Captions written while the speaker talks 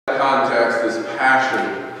context, this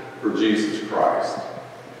passion for Jesus Christ.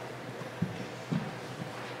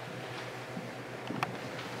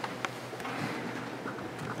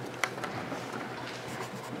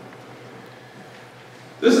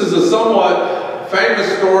 This is a somewhat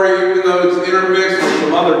famous story, even though it's intermixed with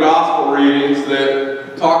some other gospel readings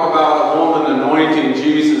that talk about a woman anointing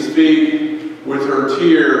Jesus' feet with her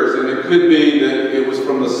tears. And it could be that it was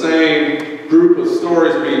from the same group of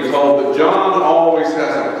stories being told, but John always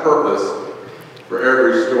has a purpose for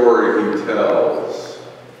every story he tells.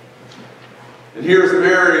 And here's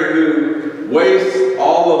Mary, who wastes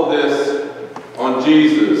all of this on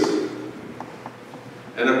Jesus.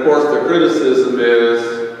 And of course the criticism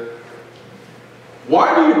is,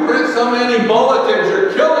 why do you print so many bulletins?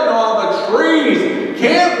 You're killing all the trees.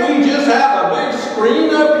 Can't we just have a big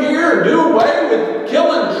screen up here and do away with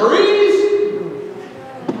killing trees?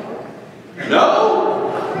 No?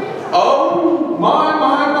 Oh, my.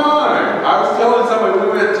 I was telling somebody, we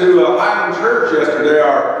went to Highland Church yesterday,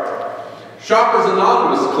 our Shoppers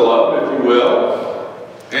Anonymous Club, if you will.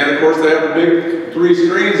 And of course they have the big 3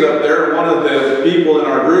 screens up there. One of the people in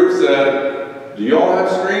our group said, do you all have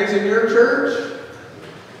screens in your church?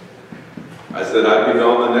 I said, I'd be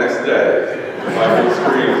gone the next day if I put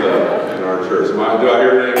screens up in our church. Do I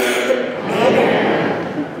hear an amen?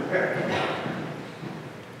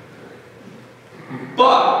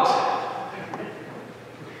 But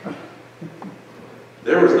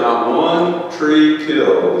there was not one tree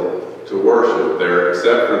killed to worship there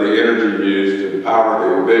except for the energy used to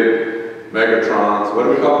power the big Megatrons. What do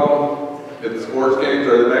we call them at the sports games?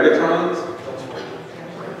 Are the Megatrons?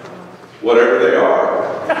 Whatever they are.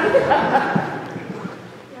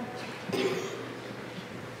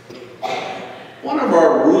 One of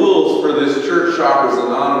our rules for this Church Shoppers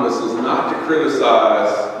Anonymous is not to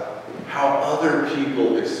criticize how other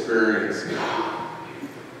people experience God.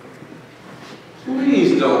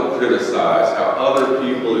 Please don't criticize how other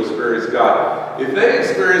people experience God. If they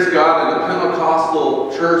experience God in a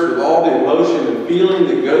Pentecostal church with all the emotion and feeling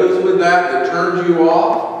that goes with that turns you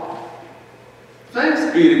off,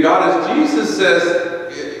 thanks be to God. As Jesus says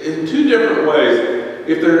in 2 different ways,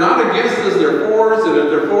 if they're not against us, they're for us, and if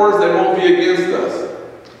they're for us, they won't be against us.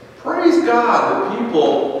 Praise God that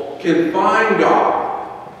people can find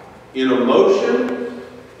God in emotion,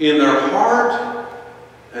 in their heart,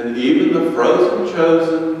 and even the frozen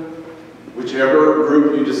chosen, whichever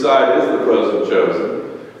group you decide is the frozen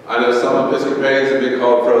chosen. I know some Episcopalians have been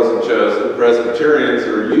called frozen chosen. Presbyterians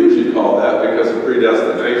are usually called that because of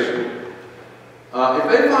predestination. If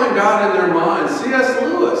they find God in their mind, C.S.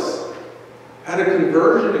 Lewis had a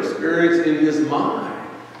conversion experience in his mind.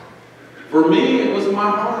 For me, it was my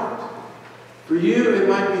heart. For you, it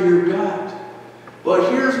might be your gut.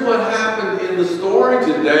 But here's what happened in the story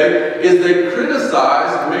today, is they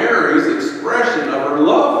criticized Mary's expression of her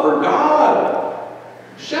love for God.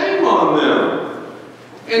 Shame on them.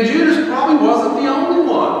 And Judas probably wasn't the only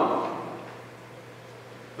one.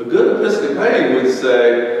 A good Episcopalian would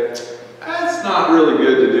say, that's not really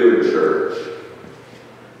good to do in church.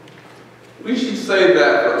 We should save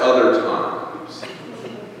that for other times.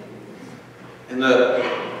 And the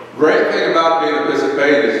great thing about being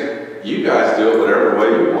Episcopalian is you guys do it whatever way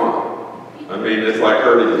you want. I mean, it's like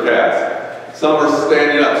herding cats. Some are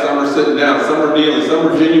standing up, some are sitting down, some are kneeling, some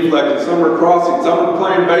are genuflecting, some are crossing, some are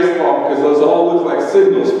playing baseball because those all look like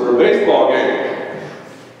signals for a baseball game.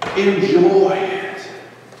 Enjoy it.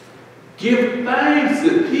 Give thanks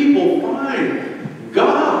that people find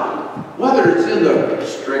God, whether it's in the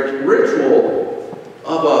strict ritual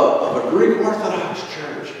of a Greek Orthodox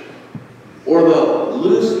church or the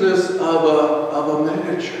looseness of a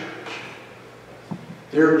mega church.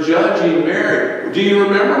 They're judging Mary. Do you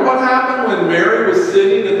remember what happened when Mary was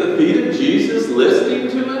sitting at the feet of Jesus listening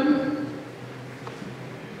to him?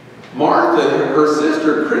 Martha, her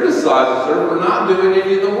sister, criticizes her for not doing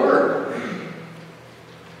any of the work.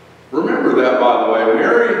 Remember that, by the way.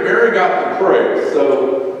 Mary got the praise.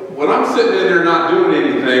 So when I'm sitting in there not doing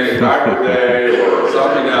anything, a diaper day or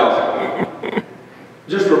something else,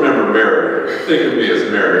 just remember Mary. Think of me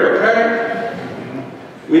as Mary, okay?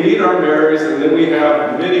 We need our Marys, and then we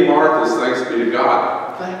have many Marthas, thanks be to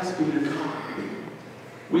God. Thanks be to God.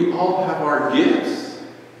 We all have our gifts.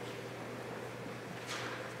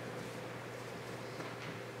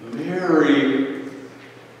 Mary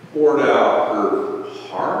poured out her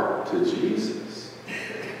heart to Jesus.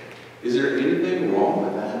 Is there anything wrong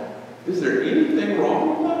with that? Is there anything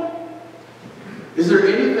wrong with that? Is there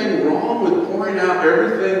anything wrong with pouring out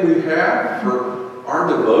everything we have for our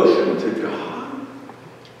devotion to God?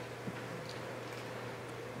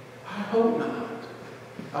 I hope not.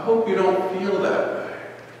 I hope you don't feel that way.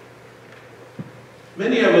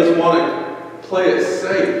 Many of us want to play it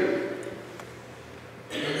safe.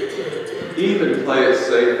 Even play it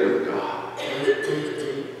safe with God.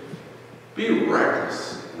 Be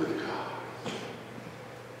reckless with God.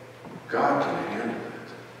 God can handle it.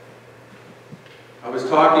 I was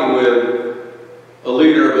talking with a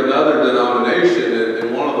leader of another denomination,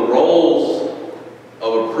 and one of the roles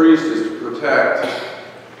of a priest is to protect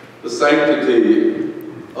the sanctity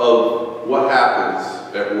of what happens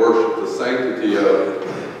at worship, the sanctity of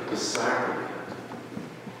the sacrament.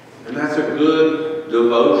 And that's a good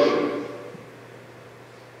devotion.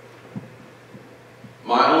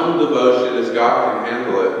 My own devotion is God can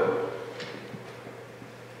handle it.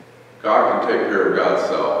 God can take care of God's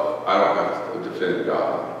self. I don't have to defend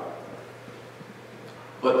God.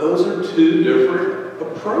 But those are two different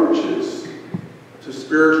approaches to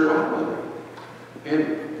spirituality.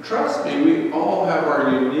 And trust me, we all have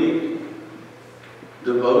our unique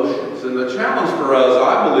devotions. And the challenge for us,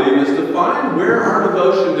 I believe, is to find where our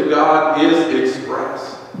devotion to God is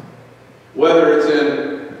expressed. Whether it's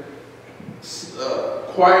in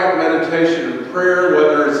quiet meditation and prayer,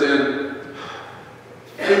 whether it's in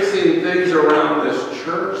fixing things around this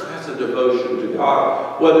church, that's a devotion to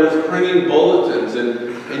God. Whether it's printing bulletins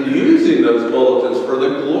and using those bulletins for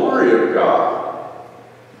the glory of God.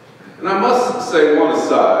 And I must say one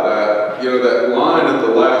aside, that line at the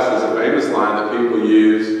last is a famous line that people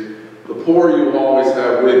use, the poor you always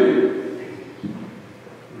have with you.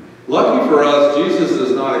 Lucky for us, Jesus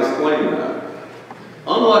does not explain that.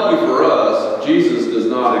 Unlucky for us, Jesus does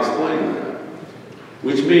not explain that.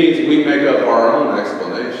 Which means we make up our own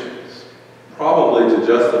explanations, probably to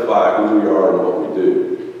justify who we are and what we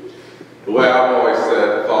do. The way I've always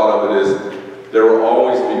thought of it is, there will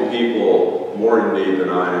always be people more in need than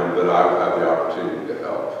I am that I will have the opportunity to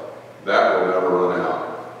help. That will never run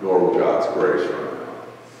out, nor will God's grace run out.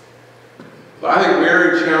 But I think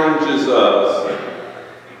Mary challenges us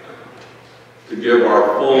to give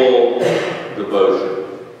our full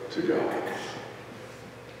devotion to God.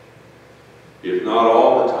 If not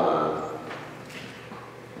all the time,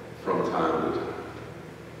 from time to time.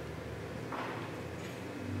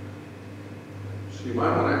 So you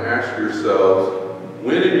might want to ask yourselves,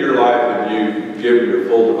 when in your life have you given your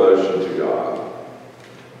full devotion to God?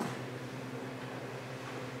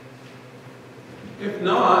 If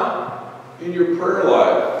not, in your prayer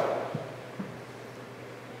life,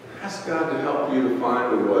 ask God to help you to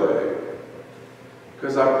find a way.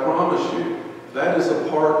 Because I promise you, that is a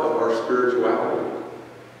part of our spirituality.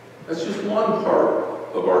 That's just one part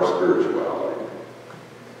of our spirituality.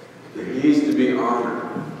 It needs to be honored.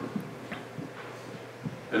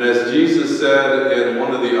 And as Jesus said in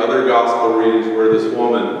one of the other gospel readings where this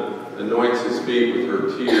woman anoints his feet with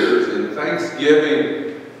her tears, in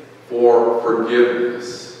thanksgiving for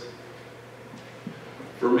forgiveness.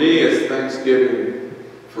 For me, it's thanksgiving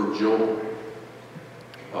for joy.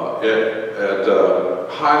 At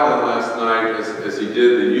Highland last night, as he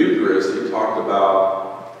did the Eucharist, he talked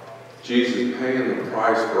about Jesus paying the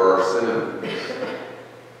price for our sins.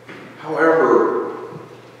 However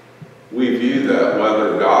we view that,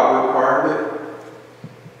 whether God required it,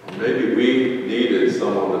 or maybe we needed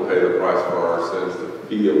someone to pay the price for our sins to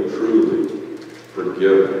feel truly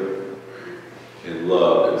forgiven and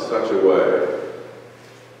loved in such a way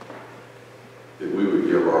that we would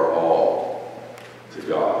give our all to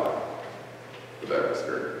God for that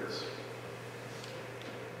experience.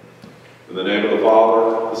 In the name of the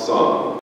Father, the Son,